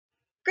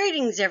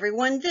Greetings,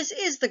 everyone. This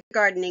is the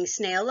Gardening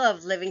Snail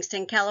of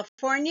Livingston,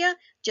 California,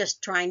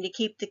 just trying to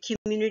keep the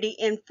community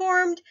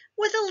informed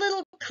with a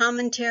little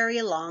commentary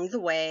along the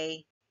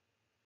way.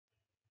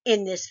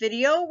 In this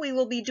video, we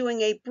will be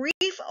doing a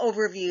brief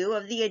overview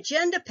of the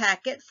agenda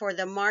packet for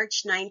the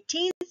March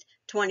 19th,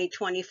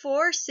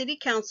 2024 City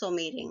Council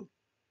meeting.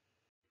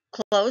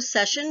 Closed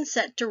session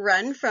set to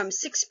run from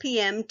 6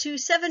 p.m. to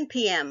 7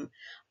 p.m.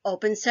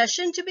 Open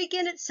session to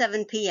begin at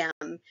 7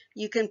 p.m.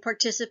 You can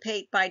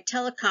participate by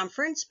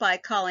teleconference by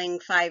calling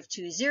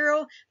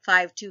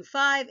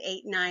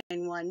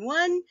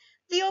 520-525-8911.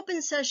 The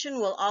open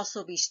session will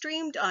also be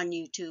streamed on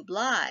YouTube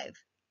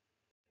Live.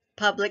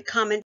 Public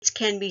comments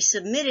can be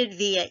submitted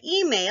via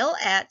email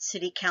at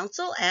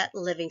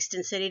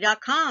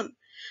citycouncil@livingstoncity.com.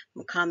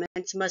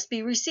 Comments must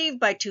be received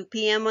by 2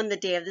 p.m. on the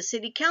day of the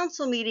City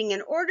Council meeting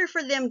in order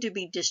for them to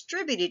be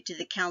distributed to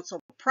the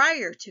Council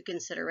prior to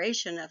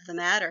consideration of the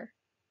matter.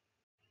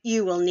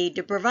 You will need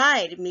to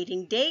provide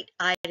meeting date,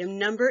 item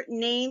number,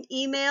 name,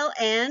 email,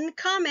 and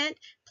comment.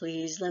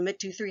 Please limit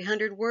to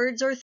 300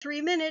 words or 3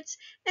 minutes,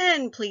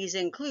 and please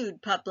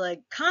include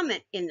public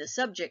comment in the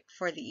subject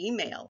for the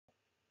email.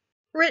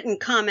 Written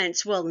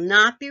comments will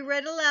not be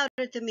read aloud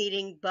at the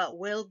meeting, but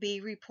will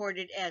be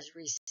reported as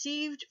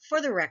received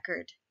for the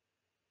record.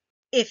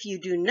 If you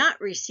do not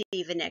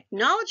receive an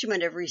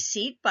acknowledgement of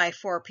receipt by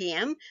 4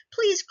 p.m.,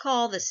 please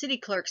call the City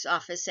Clerk's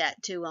office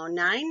at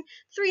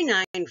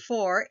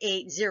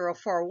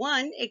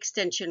 209-394-8041,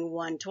 extension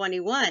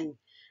 121.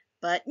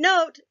 But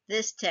note,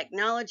 this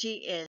technology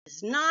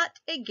is not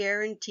a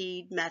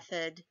guaranteed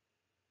method.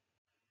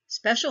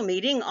 Special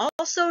meeting,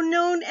 also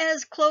known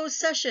as closed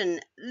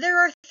session.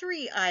 There are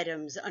 3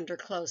 items under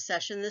closed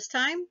session this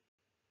time.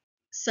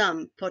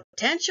 Some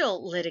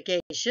potential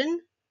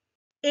litigation,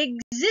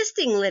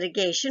 existing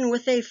litigation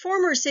with a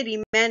former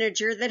city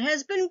manager that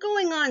has been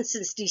going on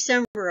since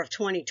December of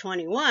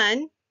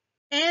 2021,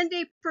 and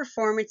a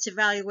performance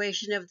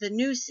evaluation of the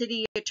new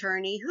city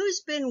attorney who's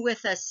been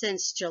with us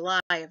since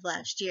July of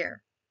last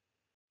year.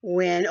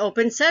 When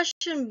open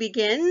session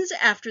begins,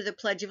 after the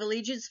Pledge of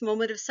Allegiance,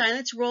 moment of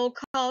silence, roll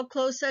call,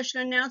 closed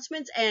session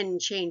announcements, and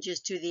changes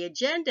to the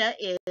agenda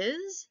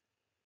is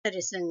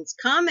citizens'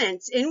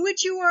 comments, in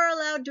which you are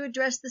allowed to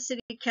address the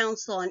City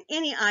Council on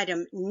any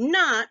item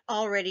not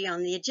already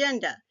on the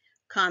agenda.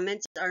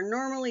 Comments are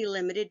normally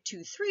limited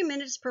to 3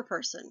 minutes per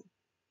person.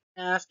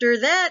 After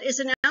that is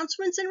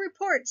announcements and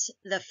reports.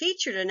 The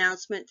featured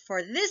announcement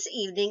for this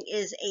evening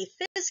is a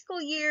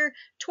fiscal year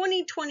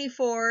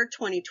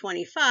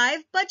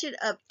 2024-2025 budget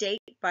update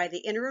by the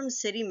interim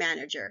city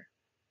manager.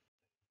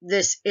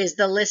 This is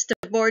the list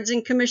of boards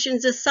and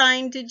commissions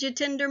assigned to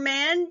Jatinder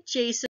Mann,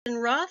 Jason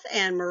Roth,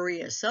 and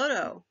Maria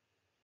Soto.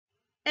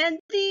 And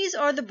these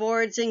are the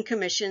boards and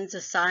commissions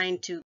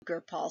assigned to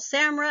Gurpal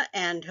Samra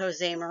and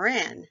Jose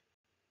Moran.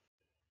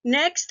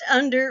 Next,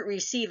 under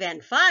Receive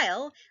and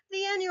File,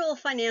 the annual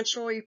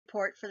financial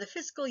report for the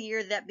fiscal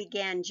year that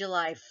began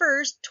July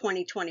 1st,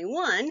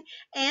 2021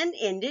 and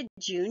ended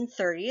June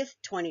 30th,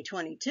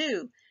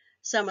 2022.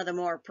 Some of the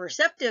more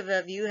perceptive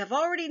of you have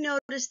already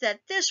noticed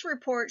that this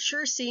report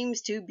sure seems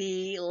to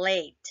be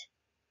late.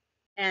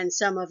 And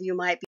some of you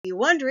might be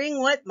wondering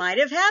what might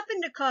have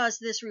happened to cause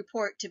this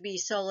report to be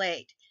so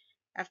late.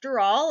 After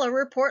all, a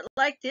report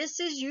like this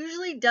is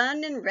usually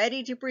done and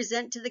ready to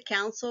present to the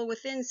Council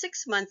within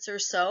 6 months or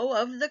so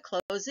of the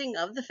closing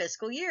of the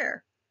fiscal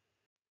year.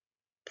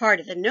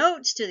 Part of the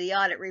notes to the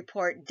audit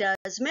report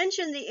does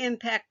mention the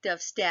impact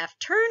of staff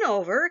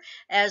turnover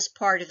as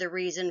part of the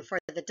reason for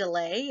the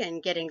delay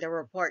in getting the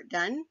report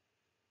done.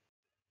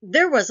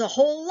 There was a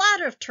whole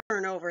lot of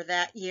turnover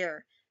that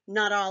year,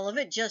 not all of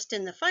it just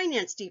in the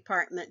finance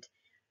department.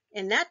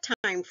 In that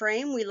time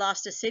frame, we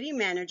lost a city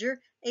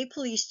manager, a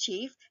police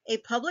chief, a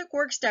public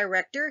works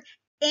director,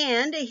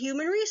 and a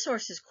human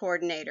resources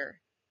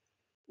coordinator.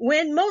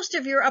 When most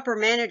of your upper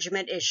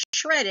management is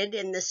shredded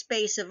in the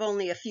space of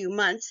only a few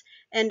months,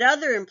 and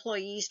other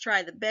employees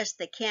try the best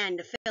they can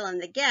to fill in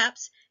the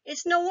gaps,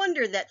 it's no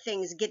wonder that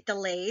things get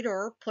delayed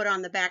or put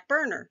on the back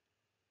burner.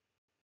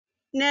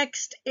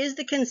 Next is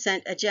the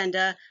consent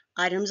agenda.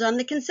 Items on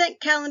the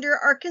consent calendar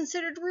are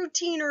considered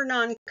routine or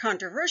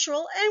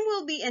non-controversial and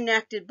will be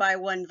enacted by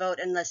one vote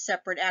unless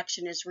separate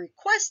action is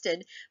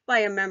requested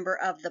by a member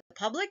of the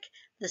public,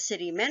 the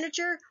city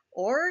manager,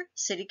 or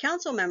city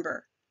council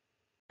member.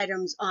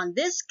 Items on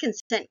this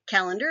consent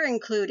calendar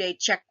include a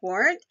check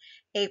warrant,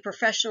 a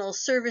professional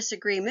service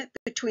agreement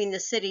between the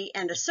city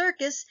and a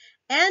circus,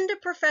 and a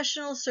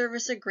professional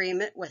service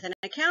agreement with an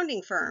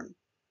accounting firm.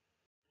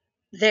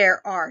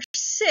 There are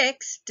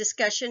 6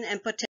 discussion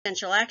and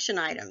potential action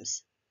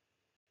items.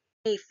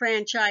 A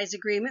franchise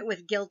agreement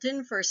with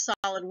GILTON for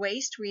solid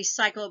waste,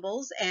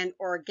 recyclables, and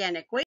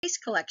organic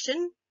waste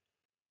collection.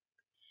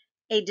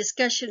 A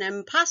discussion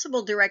and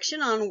possible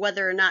direction on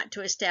whether or not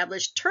to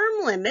establish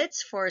term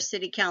limits for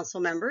city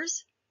council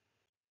members.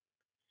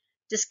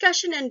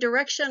 Discussion and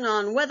direction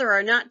on whether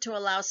or not to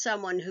allow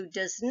someone who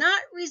does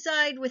not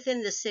reside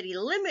within the city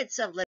limits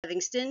of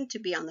Livingston to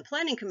be on the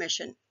Planning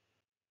Commission.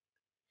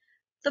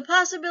 The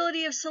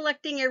possibility of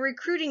selecting a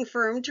recruiting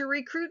firm to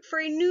recruit for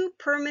a new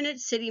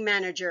permanent city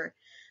manager.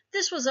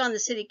 This was on the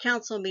City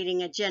Council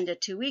meeting agenda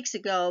 2 weeks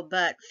ago,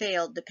 but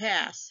failed to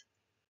pass.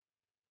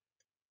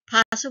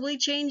 Possibly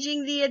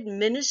changing the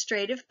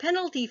administrative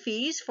penalty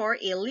fees for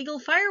illegal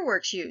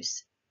fireworks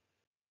use.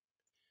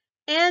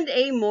 And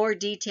a more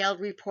detailed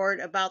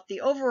report about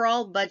the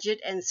overall budget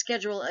and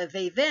schedule of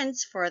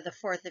events for the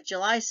 4th of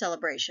July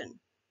celebration.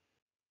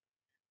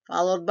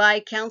 Followed by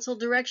council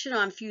direction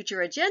on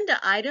future agenda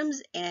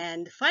items,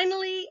 and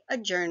finally,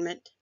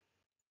 adjournment.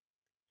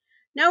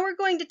 Now we're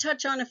going to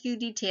touch on a few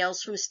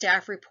details from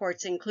staff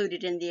reports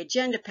included in the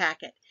agenda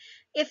packet.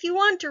 If you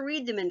want to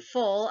read them in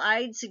full,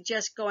 I'd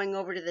suggest going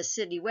over to the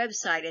city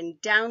website and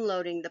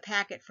downloading the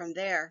packet from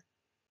there.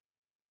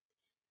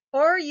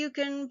 Or you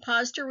can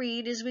pause to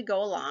read as we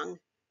go along.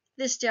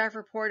 This staff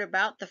report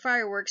about the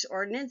fireworks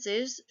ordinance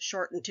is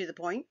short and to the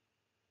point.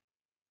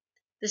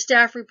 The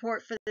staff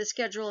report for the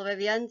schedule of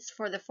events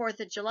for the 4th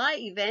of July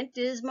event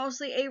is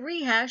mostly a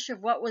rehash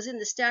of what was in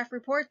the staff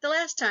report the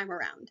last time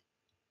around.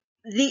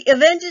 The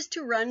event is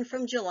to run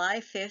from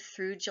July 5th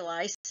through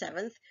July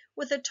 7th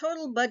with a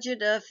total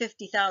budget of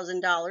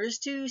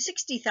 $50,000 to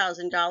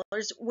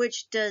 $60,000,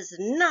 which does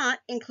not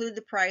include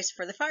the price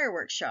for the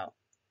fireworks show.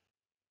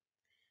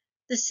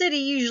 The city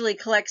usually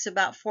collects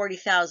about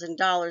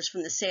 $40,000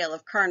 from the sale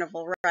of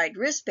carnival ride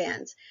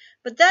wristbands,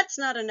 but that's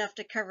not enough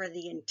to cover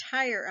the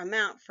entire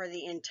amount for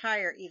the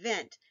entire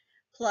event.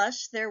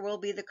 Plus, there will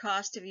be the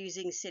cost of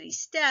using city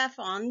staff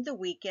on the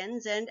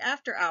weekends and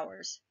after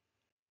hours.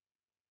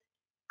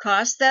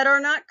 Costs that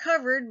are not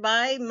covered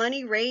by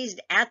money raised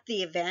at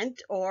the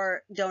event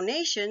or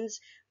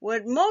donations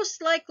would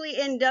most likely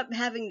end up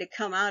having to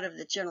come out of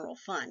the general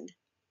fund.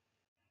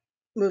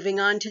 Moving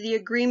on to the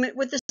agreement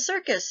with the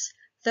circus.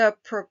 The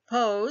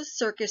proposed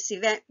circus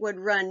event would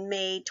run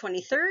May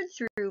 23rd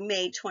through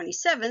May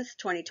 27th,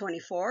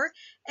 2024,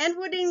 and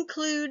would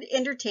include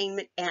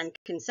entertainment and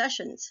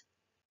concessions.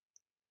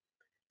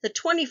 The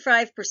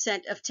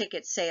 25% of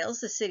ticket sales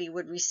the city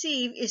would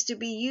receive is to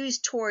be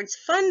used towards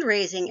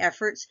fundraising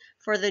efforts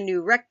for the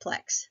new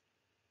Recplex.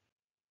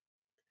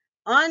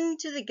 On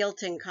to the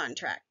GILTON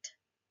contract.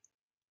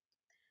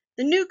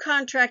 The new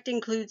contract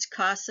includes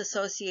costs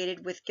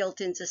associated with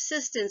GILTON's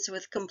assistance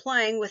with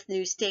complying with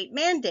new state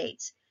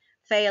mandates.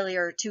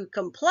 Failure to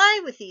comply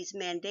with these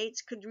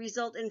mandates could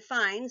result in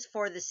fines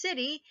for the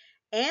city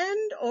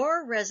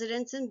and/or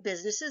residents and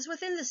businesses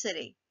within the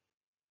city.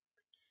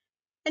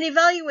 An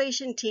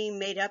evaluation team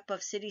made up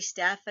of city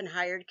staff and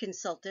hired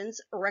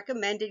consultants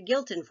recommended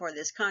GILTON for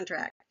this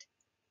contract.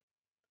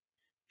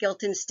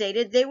 GILTON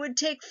stated they would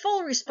take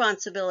full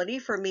responsibility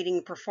for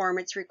meeting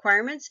performance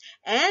requirements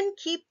and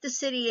keep the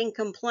city in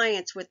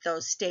compliance with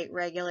those state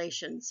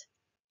regulations.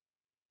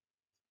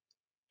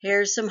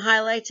 Here's some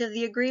highlights of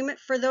the agreement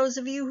for those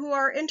of you who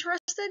are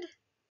interested.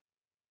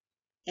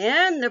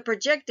 And the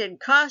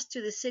projected cost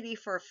to the city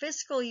for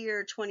fiscal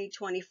year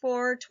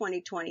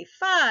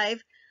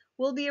 2024-2025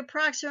 will be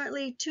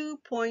approximately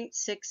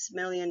 $2.6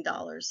 million.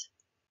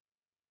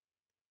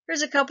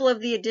 Here's a couple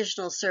of the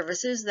additional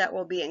services that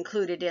will be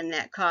included in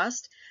that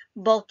cost: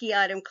 bulky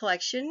item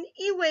collection,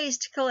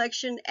 e-waste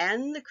collection,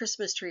 and the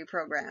Christmas tree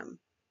program.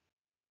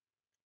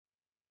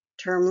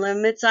 Term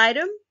limits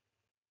item,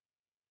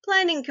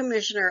 planning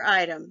commissioner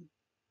item.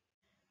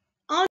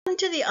 On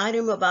to the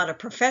item about a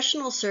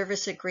professional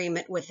service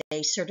agreement with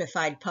a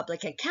certified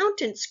public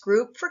accountants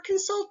group for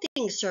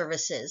consulting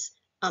services,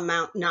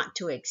 amount not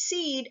to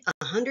exceed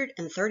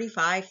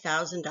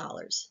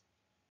 $135,000.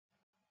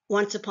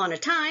 Once upon a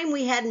time,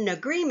 we had an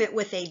agreement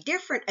with a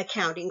different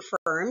accounting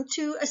firm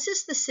to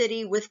assist the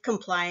city with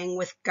complying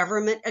with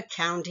Government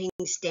Accounting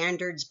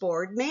Standards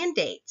Board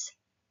mandates.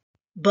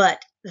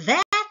 But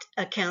that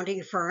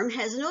accounting firm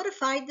has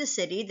notified the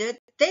city that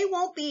they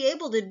won't be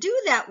able to do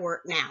that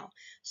work now,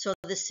 so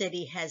the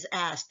city has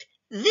asked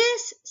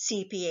this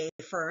CPA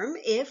firm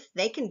if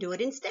they can do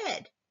it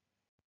instead.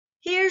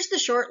 Here's the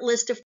short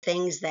list of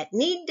things that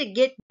need to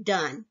get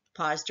done.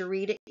 Pause to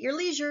read at your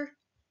leisure.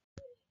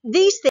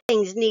 These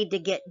things need to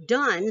get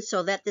done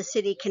so that the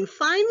city can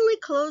finally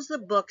close the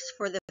books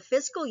for the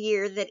fiscal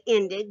year that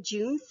ended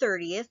June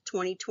 30th,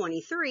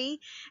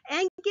 2023,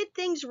 and get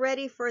things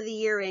ready for the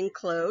year-end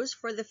close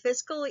for the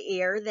fiscal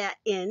year that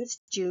ends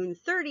June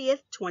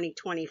 30th,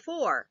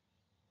 2024.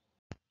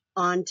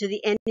 On to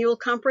the annual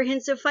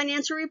comprehensive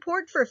financial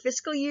report for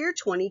fiscal year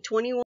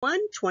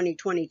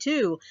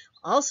 2021-2022,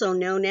 also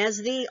known as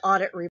the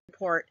Audit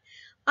Report.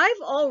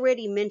 I've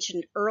already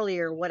mentioned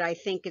earlier what I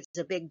think is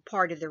a big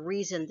part of the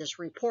reason this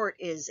report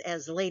is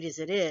as late as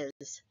it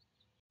is.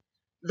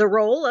 The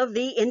role of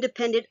the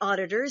independent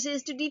auditors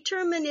is to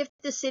determine if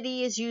the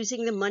city is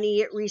using the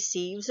money it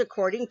receives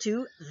according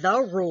to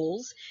the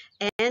rules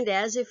and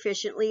as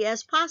efficiently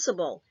as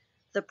possible.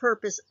 The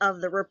purpose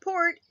of the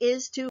report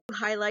is to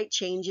highlight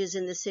changes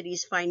in the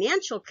city's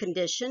financial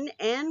condition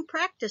and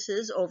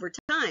practices over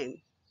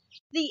time.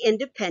 The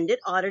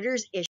independent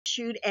auditors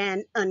issued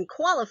an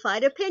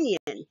unqualified opinion.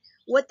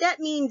 What that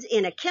means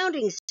in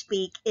accounting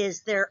speak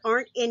is there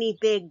aren't any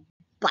big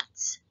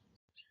buts.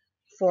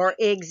 For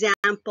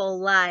example,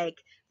 like,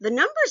 the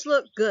numbers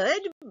look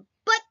good,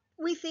 but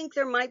we think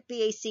there might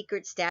be a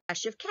secret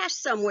stash of cash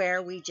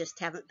somewhere. We just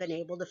haven't been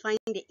able to find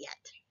it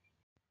yet.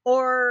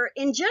 Or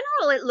in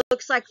general, it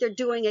looks like they're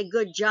doing a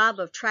good job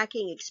of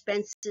tracking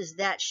expenses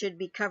that should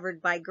be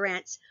covered by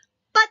grants,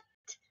 but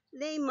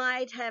they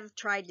might have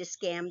tried to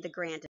scam the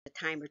grant a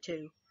time or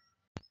two.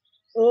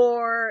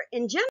 Or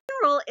in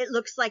general, it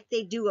looks like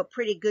they do a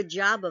pretty good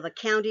job of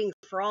accounting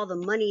for all the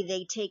money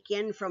they take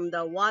in from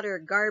the water,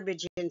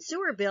 garbage, and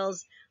sewer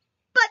bills,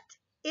 but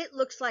it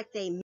looks like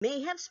they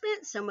may have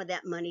spent some of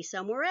that money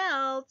somewhere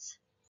else.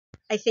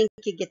 I think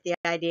you get the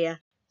idea.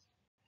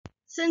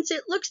 Since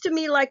it looks to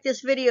me like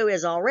this video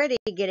is already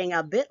getting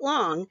a bit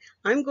long,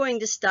 I'm going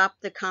to stop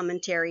the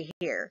commentary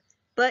here.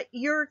 But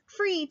you're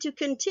free to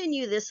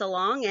continue this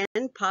along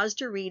and pause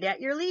to read at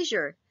your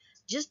leisure.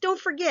 Just don't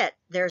forget,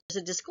 there's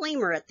a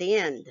disclaimer at the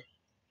end.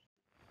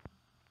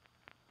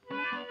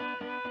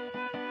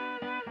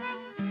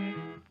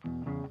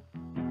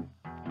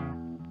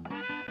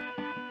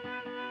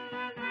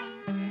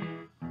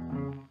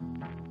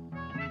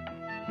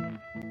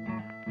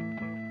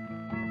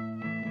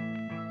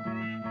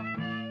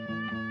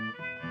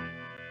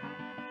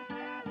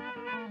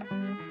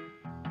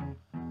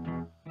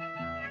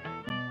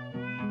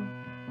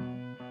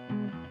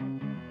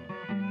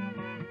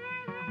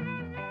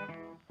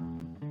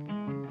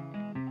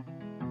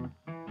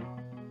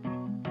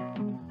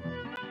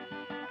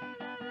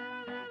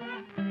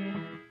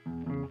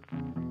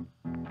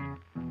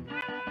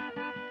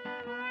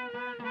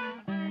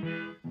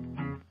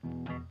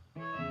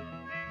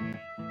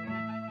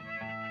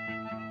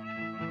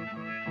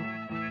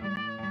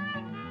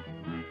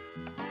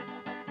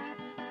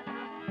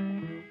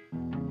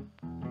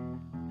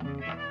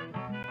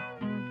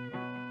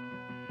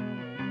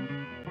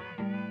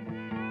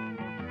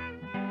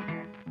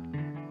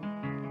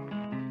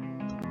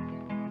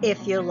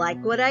 If you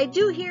like what I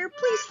do here,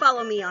 please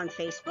follow me on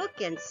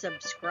Facebook and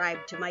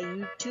subscribe to my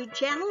YouTube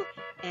channel.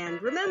 And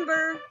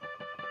remember,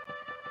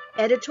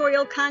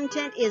 editorial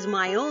content is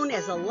my own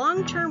as a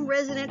long-term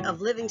resident of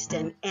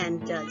Livingston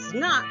and does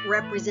not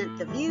represent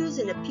the views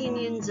and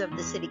opinions of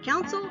the City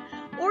Council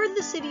or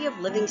the City of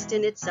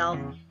Livingston itself,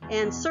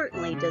 and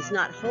certainly does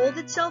not hold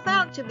itself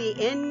out to be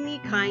any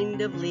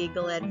kind of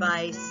legal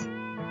advice.